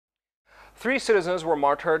3 citizens were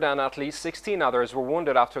martyred and at least 16 others were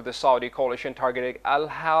wounded after the Saudi coalition targeted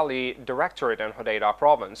al-Hali Directorate in Hodeidah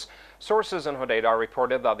province. Sources in Hodeidah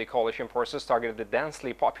reported that the coalition forces targeted the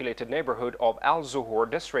densely populated neighborhood of Al-Zuhur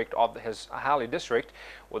district of his al-Hali district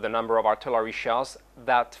with a number of artillery shells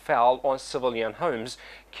that fell on civilian homes,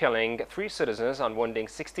 killing 3 citizens and wounding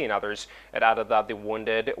 16 others. It added that the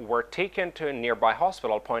wounded were taken to a nearby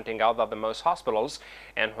hospital, pointing out that the most hospitals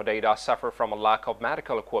in Hodeidah suffer from a lack of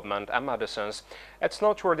medical equipment and medicines. It's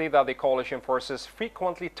noteworthy that the coalition forces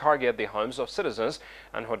frequently target the homes of citizens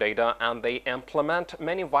in Hodeidah, and they implement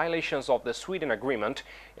many violations of the Sweden agreement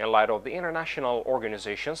in light of the international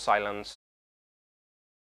organization's silence.